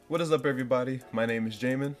What is up, everybody? My name is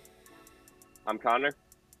Jamin, I'm Connor.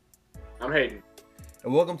 I'm Hayden.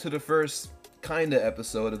 and welcome to the first kinda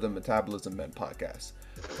episode of the Metabolism Men podcast.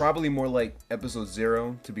 Probably more like episode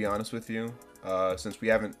 0, to be honest with you, since we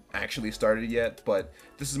haven't actually started yet, but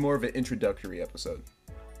this is more of an introductory episode.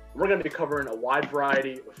 We're going to be covering a wide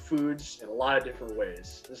variety of foods in a lot of different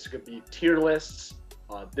ways. This is going to be tier lists,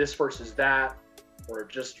 this versus that, or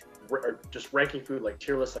just ranking food like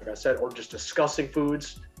tier lists, like I said, or just discussing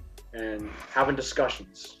foods and having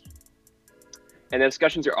discussions. And the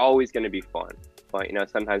discussions are always going to be fun, but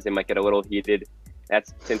sometimes they might get a little heated.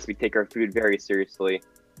 That's since we take our food very seriously.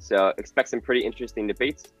 So expect some pretty interesting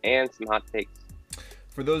debates and some hot takes.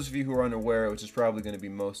 For those of you who are unaware, which is probably going to be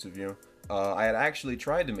most of you, I had actually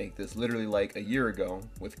tried to make this literally like a year ago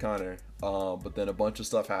with Connor, but then a bunch of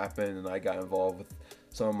stuff happened and I got involved with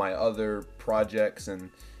some of my other projects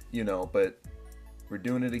but we're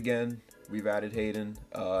doing it again. We've added Hayden,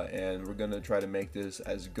 and we're going to try to make this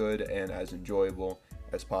as good and as enjoyable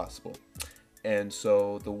as possible. And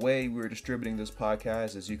so the way we're distributing this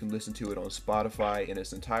podcast is you can listen to it on Spotify in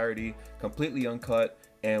its entirety, completely uncut,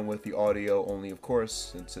 and with the audio only, of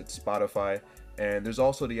course, since it's Spotify. And there's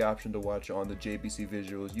also the option to watch on the JBC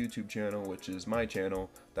Visuals YouTube channel, which is my channel,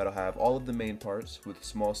 that'll have all of the main parts with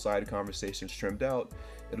small side conversations trimmed out.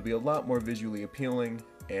 It'll be a lot more visually appealing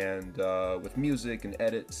and with music and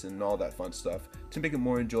edits and all that fun stuff to make it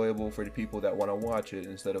more enjoyable for the people that want to watch it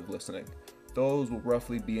instead of listening. Those will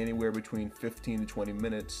roughly be anywhere between 15 to 20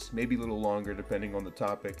 minutes, maybe a little longer depending on the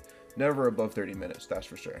topic. Never above 30 minutes, that's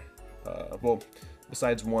for sure.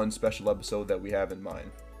 Besides one special episode that we have in mind.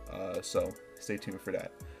 So stay tuned for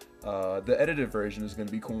that. The edited version is going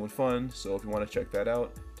to be cool and fun, so if you want to check that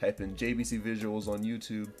out, type in JBC Visuals on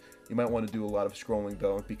YouTube. You might want to do a lot of scrolling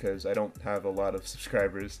though, because I don't have a lot of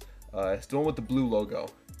subscribers. It's the one with the blue logo,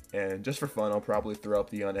 and just for fun, I'll probably throw up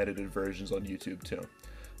the unedited versions on YouTube too.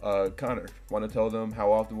 Connor, want to tell them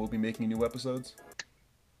how often we'll be making new episodes?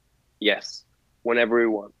 Yes, whenever we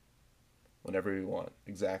want. Whenever we want,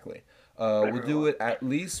 exactly. We'll do it at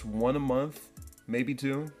least one a month, maybe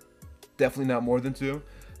 2. Definitely not more than 2.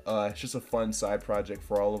 It's just a fun side project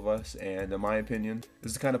for all of us, and in my opinion,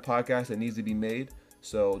 this is the kind of podcast that needs to be made.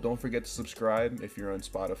 So don't forget to subscribe if you're on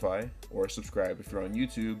Spotify, or subscribe if you're on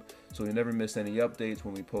YouTube, so you'll never miss any updates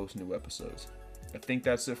when we post new episodes. I think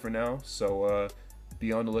that's it for now, so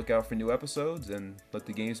be on the lookout for new episodes and let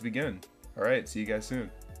the games begin. Alright, see you guys soon.